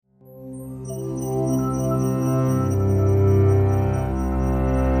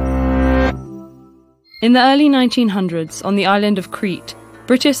In the early 1900s, on the island of Crete,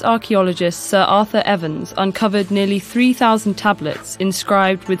 British archaeologist Sir Arthur Evans uncovered nearly 3,000 tablets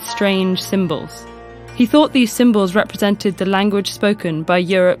inscribed with strange symbols. He thought these symbols represented the language spoken by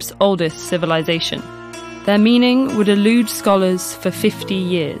Europe's oldest civilization. Their meaning would elude scholars for 50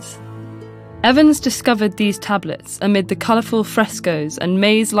 years. Evans discovered these tablets amid the colourful frescoes and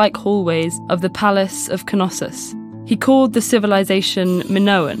maze-like hallways of the Palace of Knossos. He called the civilization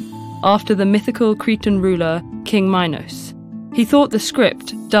Minoan, after the mythical Cretan ruler King Minos. He thought the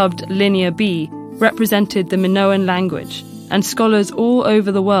script, dubbed Linear B, represented the Minoan language, and scholars all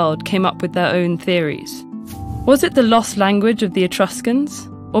over the world came up with their own theories. Was it the lost language of the Etruscans?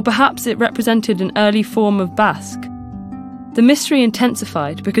 Or perhaps it represented an early form of Basque? The mystery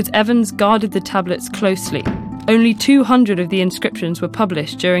intensified because Evans guarded the tablets closely. Only 200 of the inscriptions were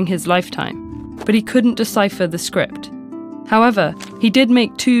published during his lifetime, but he couldn't decipher the script. However, he did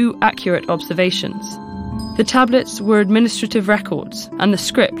make two accurate observations. The tablets were administrative records, and the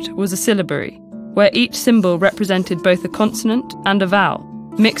script was a syllabary, where each symbol represented both a consonant and a vowel,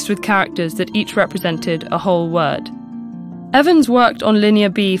 mixed with characters that each represented a whole word. Evans worked on Linear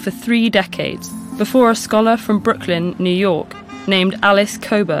B for 3 decades, before a scholar from Brooklyn, New York, named Alice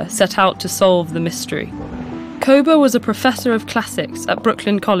Kober set out to solve the mystery. Kober was a professor of classics at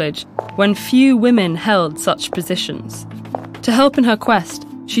Brooklyn College when few women held such positions. To help in her quest,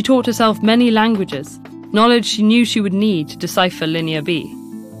 she taught herself many languages, knowledge she knew she would need to decipher Linear B.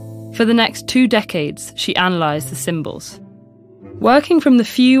 For the next 2 decades, she analysed the symbols. Working from the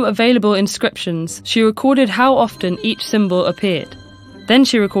few available inscriptions, she recorded how often each symbol appeared. Then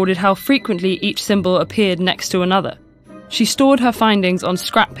she recorded how frequently each symbol appeared next to another. She stored her findings on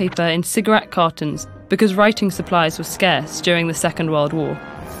scrap paper in cigarette cartons because writing supplies were scarce during the Second World War.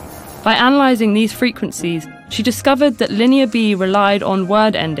 By analysing these frequencies, she discovered that Linear B relied on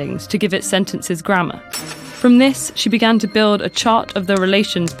word endings to give its sentences grammar. From this, she began to build a chart of the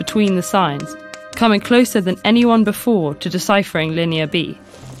relations between the signs, coming closer than anyone before to deciphering Linear B.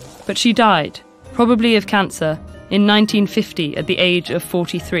 But she died, probably of cancer, in 1950 at the age of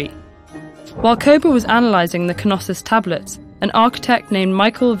 43. While Kober was analysing the Knossos tablets, an architect named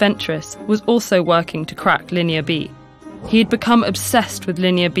Michael Ventris was also working to crack Linear B. He had become obsessed with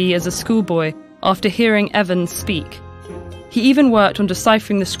Linear B as a schoolboy after hearing Evans speak. He even worked on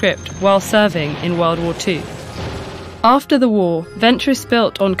deciphering the script while serving in World War II. After the war, Ventris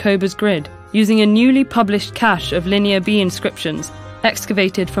built on Kober's grid, using a newly published cache of Linear B inscriptions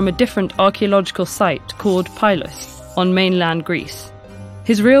excavated from a different archaeological site called Pylos, on mainland Greece.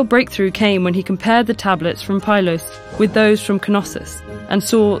 His real breakthrough came when he compared the tablets from Pylos with those from Knossos, and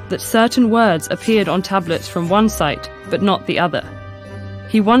saw that certain words appeared on tablets from one site, but not the other.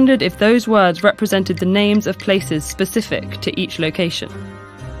 He wondered if those words represented the names of places specific to each location.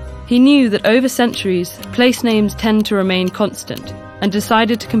 He knew that over centuries, place names tend to remain constant, and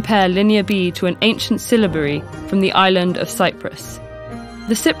decided to compare Linear B to an ancient syllabary from the island of Cyprus.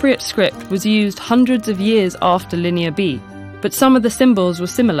 The Cypriot script was used hundreds of years after Linear B, but some of the symbols were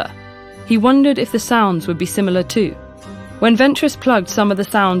similar. He wondered if the sounds would be similar too. When Ventris plugged some of the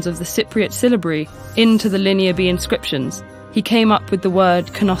sounds of the Cypriot syllabary into the Linear B inscriptions, he came up with the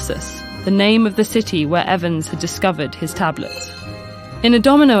word Knossos, the name of the city where Evans had discovered his tablets. In a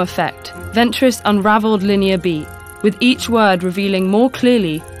domino effect, Ventris unravelled Linear B, with each word revealing more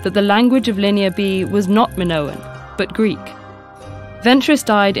clearly that the language of Linear B was not Minoan, but Greek. Ventris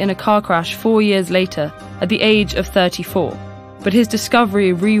died in a car crash 4 years later, at the age of 34, but his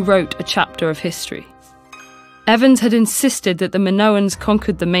discovery rewrote a chapter of history. Evans had insisted that the Minoans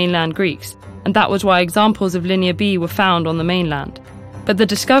conquered the mainland Greeks, and that was why examples of Linear B were found on the mainland. But the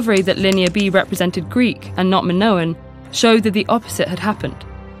discovery that Linear B represented Greek and not Minoan showed that the opposite had happened.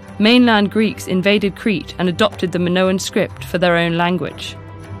 Mainland Greeks invaded Crete and adopted the Minoan script for their own language.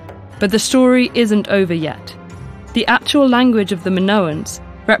 But the story isn't over yet. The actual language of the Minoans,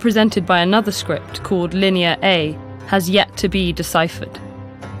 represented by another script called Linear A, has yet to be deciphered.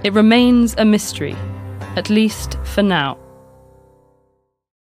 It remains a mystery, at least for now.